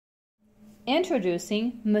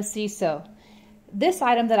Introducing Mosiso. This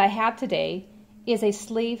item that I have today is a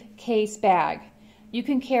sleeve case bag. You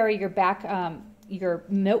can carry your your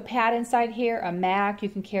notepad inside here, a Mac, you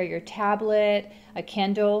can carry your tablet, a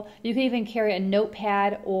Kindle, you can even carry a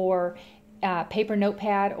notepad or a paper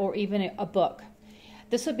notepad or even a book.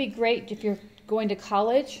 This would be great if you're going to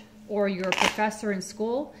college or you're a professor in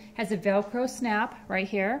school. It has a velcro snap right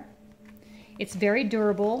here. It's very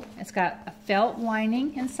durable. It's got a felt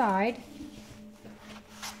lining inside,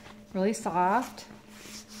 really soft.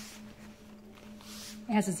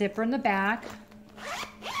 It has a zipper in the back.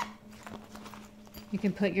 You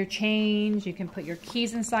can put your change, you can put your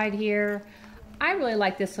keys inside here. I really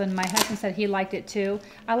like this one. My husband said he liked it too.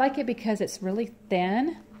 I like it because it's really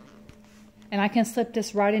thin and I can slip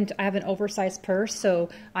this right into, I have an oversized purse, so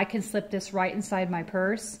I can slip this right inside my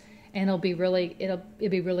purse and it'll be really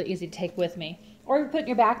easy to take with me. Or you put it in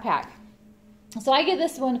your backpack. So I give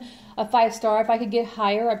this one a 5-star. If I could get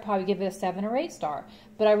higher, I'd probably give it a 7 or 8 star.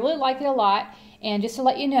 But I really like it a lot. And just to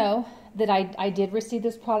let you know that I did receive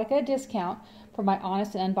this product at a discount for my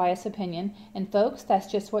honest and unbiased opinion. And folks, that's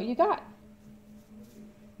just what you got.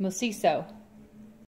 Mosiso.